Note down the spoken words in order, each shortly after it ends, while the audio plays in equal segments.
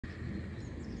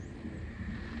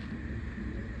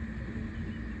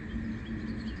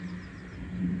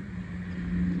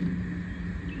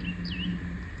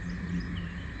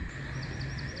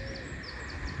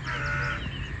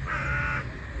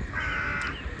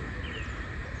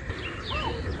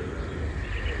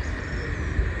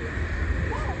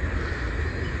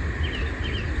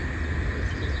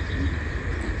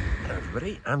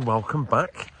everybody, and welcome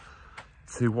back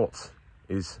to what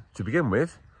is, to begin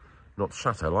with, not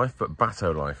chateau life, but bateau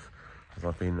life. As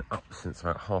I've been up since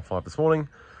about 5:30 this morning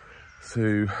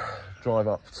to drive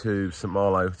up to St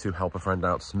Malo to help a friend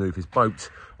out to move his boat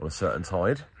on a certain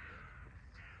tide.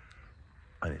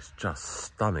 And it's just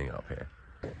stunning up here.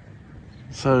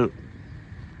 So,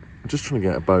 I'm just trying to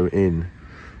get a boat in.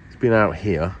 It's been out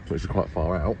here, which is quite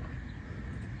far out.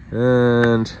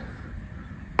 And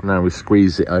now we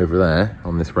squeeze it over there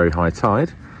on this very high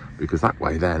tide, because that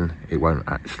way then it won't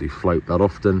actually float that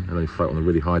often. It'll only float on the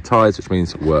really high tides, which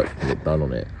means work can get done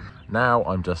on it. Now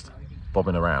I'm just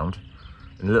bobbing around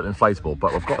in a little inflatable,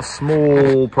 but I've got a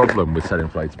small problem with said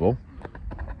inflatable.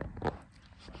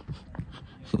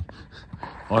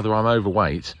 Either I'm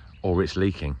overweight or it's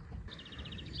leaking.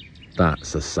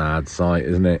 That's a sad sight,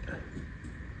 isn't it?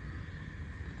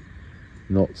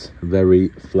 Not very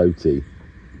floaty.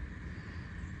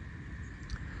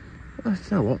 You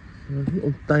know what? A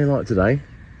little day like today,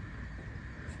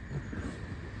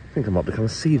 I think I might become a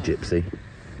sea gypsy.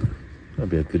 That'd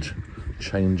be a good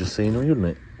change of scenery,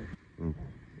 wouldn't it?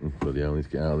 Bloody hell, I need to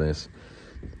get out of this.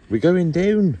 We're going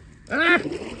down. Ah!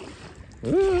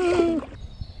 Ah!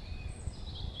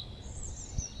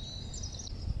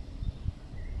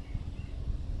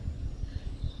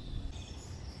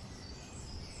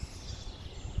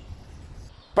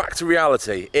 Back to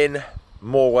reality in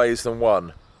more ways than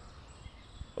one.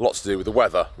 A lot to do with the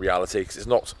weather reality, because it's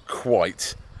not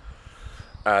quite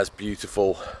as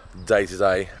beautiful day to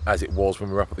day as it was when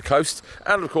we were up at the coast.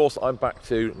 And of course I'm back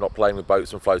to not playing with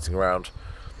boats and floating around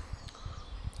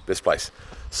this place.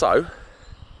 So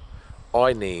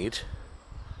I need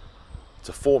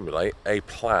to formulate a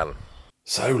plan.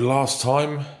 So last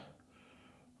time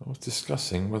I was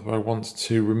discussing whether I want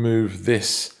to remove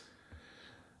this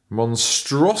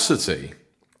monstrosity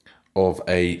of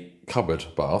a cupboard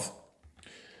bath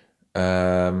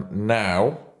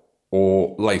now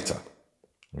or later.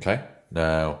 Okay,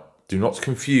 now do not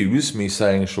confuse me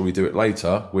saying shall we do it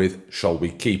later with shall we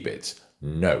keep it.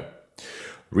 No.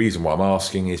 Reason why I'm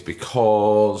asking is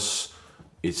because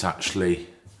it's actually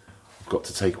got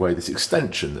to take away this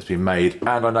extension that's been made,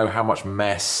 and I know how much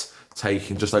mess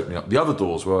taking just opening up the other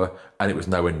doors were, and it was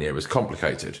nowhere near as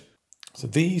complicated. So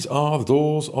these are the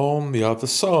doors on the other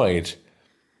side,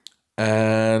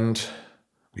 and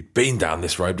we've been down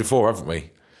this road before, haven't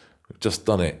we? We've just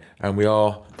done it, and we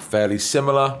are fairly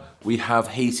similar. We have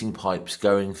heating pipes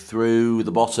going through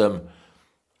the bottom,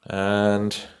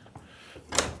 and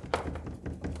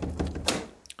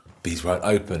these won't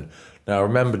open. Now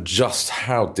remember just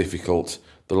how difficult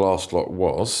the last lot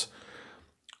was.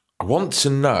 I want to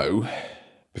know,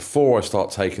 before I start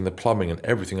taking the plumbing and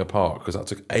everything apart, because that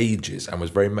took ages and was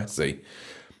very messy,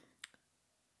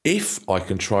 if I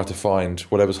can try to find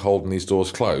whatever's holding these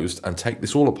doors closed and take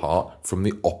this all apart from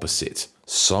the opposite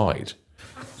side.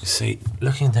 You see,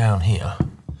 looking down here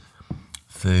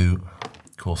through,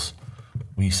 of course,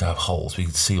 we used to have holes we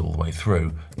could see all the way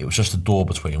through. It was just a door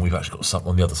between, and we've actually got something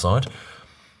on the other side.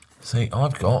 See,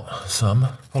 I've got some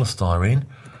polystyrene,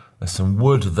 there's some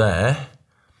wood there,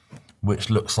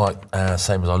 which looks like,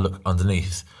 same as I look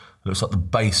underneath, looks like the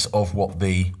base of what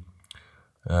the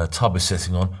tub is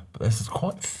sitting on, but there's this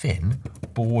quite thin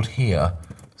board here.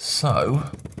 So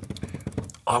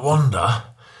I wonder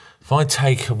if I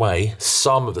take away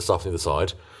some of the stuff on the other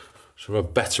side, should have a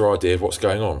better idea of what's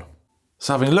going on.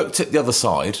 So having looked at the other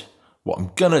side, what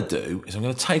I'm gonna do is I'm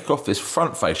gonna take off this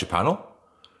front fascia panel,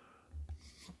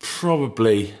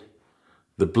 probably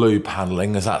the blue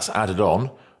paneling as that's added on,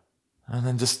 and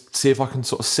then just see if I can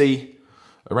sort of see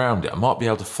around it. I might be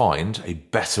able to find a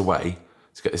better way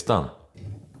to get this done.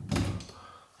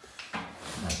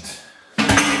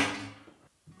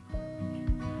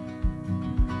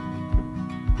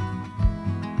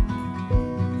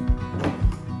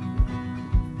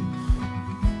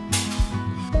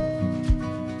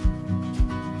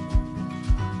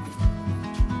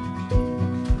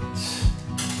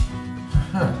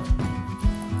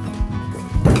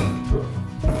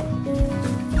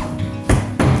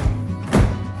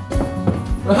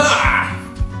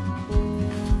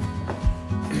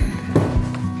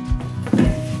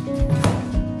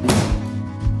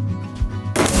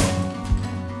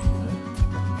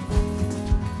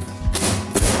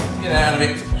 Get out of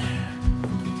it.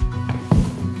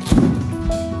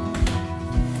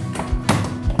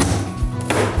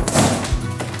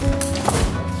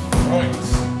 Right.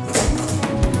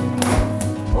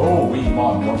 Oh, we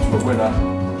might be onto a winner.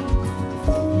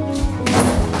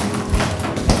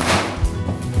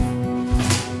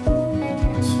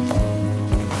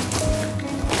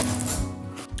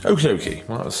 Okie dokie,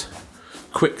 well that was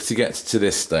quick to get to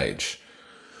this stage.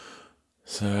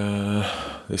 So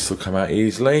this will come out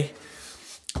easily.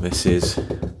 This is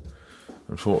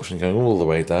unfortunately going all the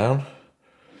way down,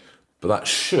 but that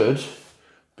should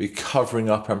be covering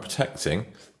up and protecting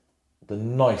the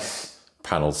nice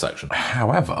panelled section.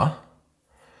 However,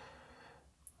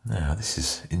 now this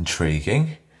is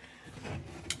intriguing.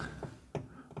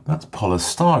 That's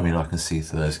polystyrene, I can see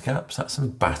through those gaps. That's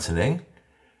some battening.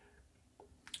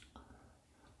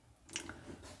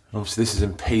 Obviously this is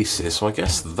in pieces, so I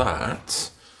guess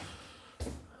that's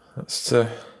to, I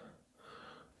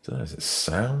don't know, is it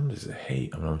sound, is it heat?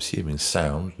 I mean, I'm assuming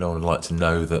sound. No one would like to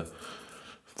know that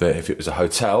if it was a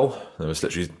hotel, there was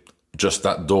literally just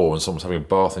that door and someone's having a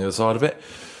bath on the other side of it.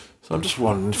 So I'm just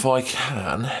wondering if I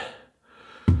can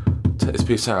take this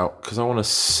piece out, because I want to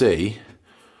see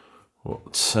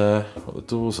what the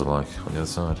doors are like on the other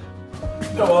side.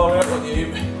 Come on, I've got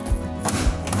you.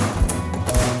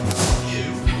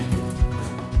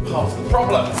 Part of the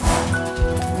problem.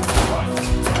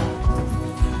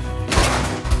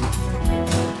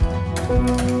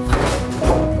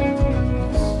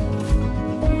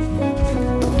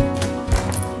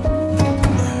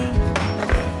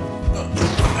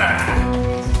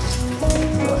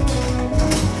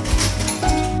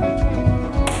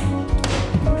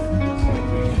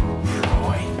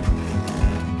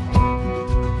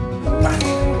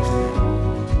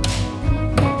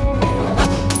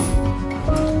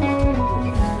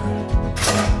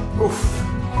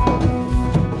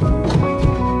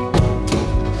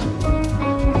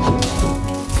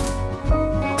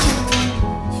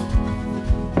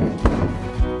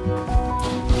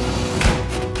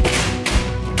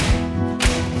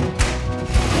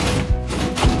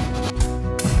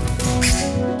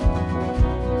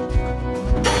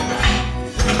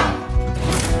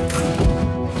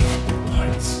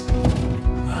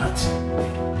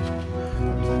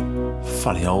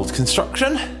 Funny old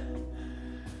construction.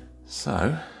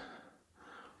 So,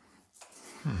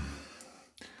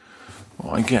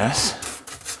 well, I guess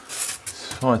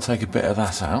if I take a bit of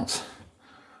that out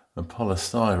and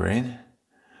polystyrene,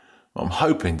 what I'm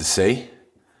hoping to see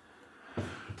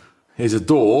is a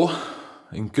door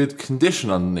in good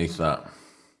condition underneath that.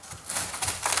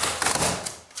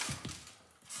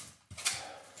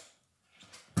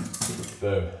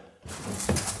 Boom.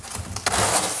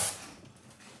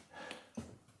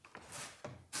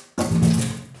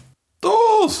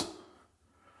 Doors!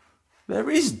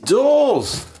 There is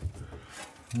doors!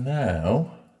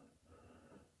 Now,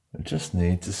 I just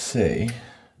need to see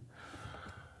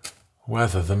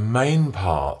whether the main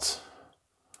part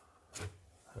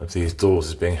of these doors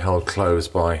is being held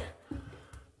closed by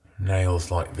nails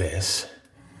like this,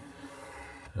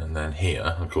 and then here,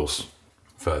 of course,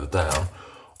 further down,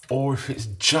 or if it's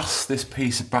just this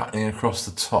piece of battening across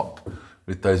the top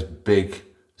with those big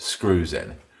screws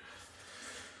in.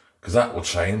 Because that will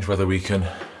change whether we can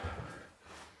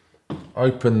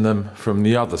open them from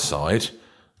the other side,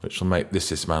 which will make this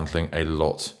dismantling a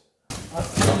lot.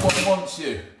 Someone wants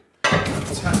you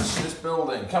attached to this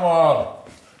building. Come on.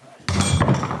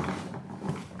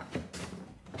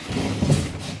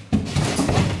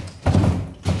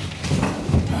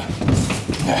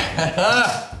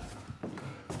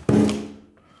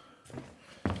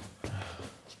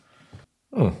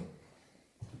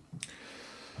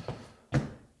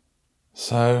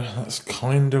 So that's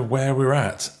kind of where we're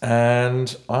at,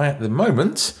 and I at the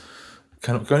moment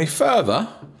cannot go any further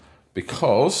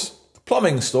because the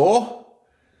plumbing store,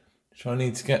 which I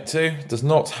need to get to, does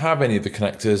not have any of the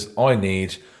connectors I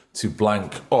need to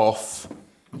blank off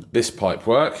this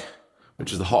pipework,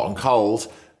 which is the hot and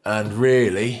cold, and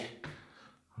really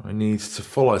I need to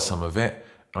follow some of it.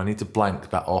 I need to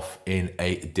blank that off in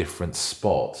a different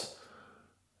spot.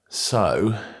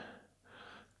 So,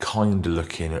 kind of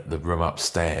looking at the room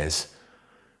upstairs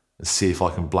and see if I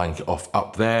can blank it off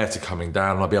up there to coming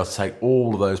down, and I'll be able to take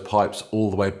all of those pipes all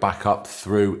the way back up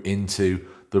through into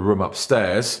the room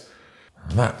upstairs.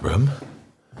 And that room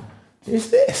is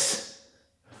this.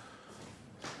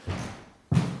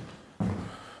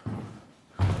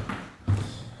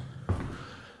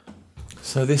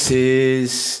 So this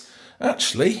is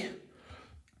actually,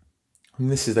 and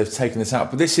this is, they've taken this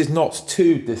out, but this is not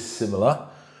too dissimilar.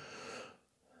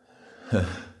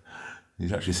 You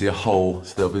can actually see a hole,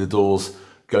 so there'll be the doors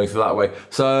going through that way.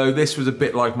 So this was a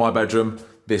bit like my bedroom.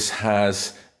 This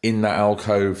has, in that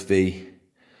alcove, the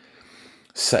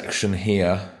section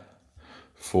here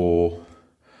for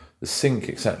the sink,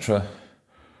 etc.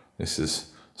 This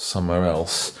is somewhere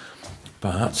else.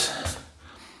 But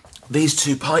these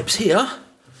two pipes here,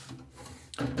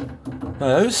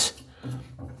 those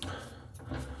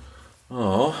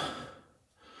are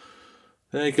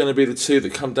They're going to be the two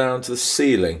that come down to the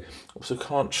ceiling. Also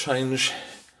can't change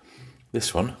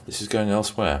this one. This is going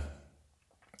elsewhere.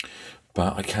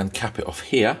 But I can cap it off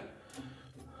here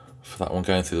for that one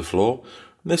going through the floor.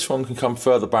 And this one can come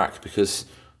further back because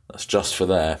that's just for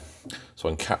there. So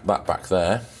I can cap that back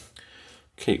there.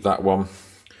 Keep that one.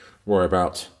 Worry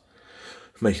about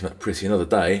making that pretty another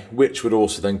day, which would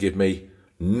also then give me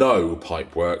no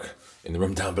pipe work in the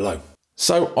room down below.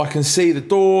 So I can see the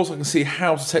doors, I can see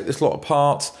how to take this lot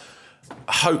apart.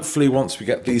 Hopefully once we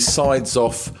get these sides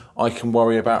off, I can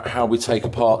worry about how we take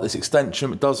apart this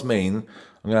extension. It does mean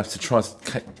I'm going to have to try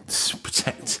to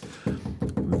protect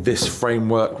this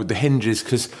framework with the hinges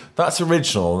because that's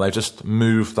original and they've just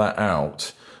moved that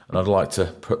out. And I'd like to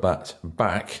put that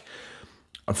back.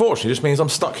 Unfortunately, it just means I'm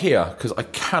stuck here because I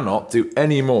cannot do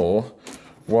any more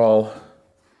while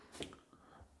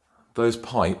those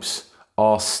pipes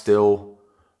are still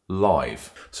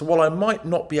live. So while I might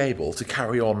not be able to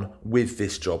carry on with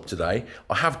this job today,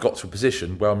 I have got to a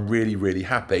position where I'm really, really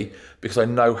happy because I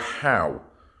know how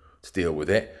to deal with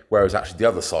it, whereas actually the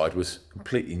other side was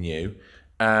completely new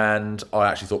and I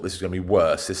actually thought this was going to be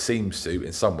worse. This seems to,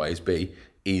 in some ways, be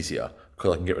easier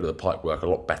because I can get rid of the pipe work a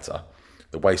lot better.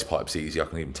 The waste pipe's easy, I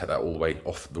can even take that all the way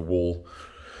off the wall.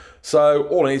 So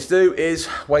all I need to do is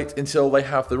wait until they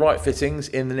have the right fittings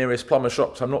in the nearest plumber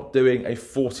shop. So I'm not doing a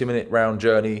 40-minute round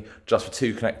journey just for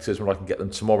 2 connectors when I can get them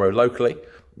tomorrow locally.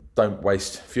 Don't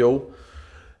waste fuel.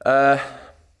 So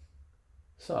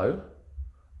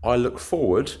I look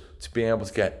forward to being able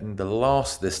to get the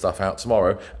last of this stuff out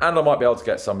tomorrow. And I might be able to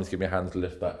get someone to give me a hand to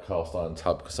lift that cast iron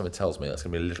tub because something tells me that's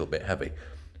going to be a little bit heavy.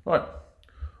 Right,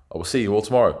 I will see you all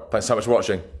tomorrow. Thanks so much for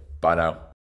watching. Bye now.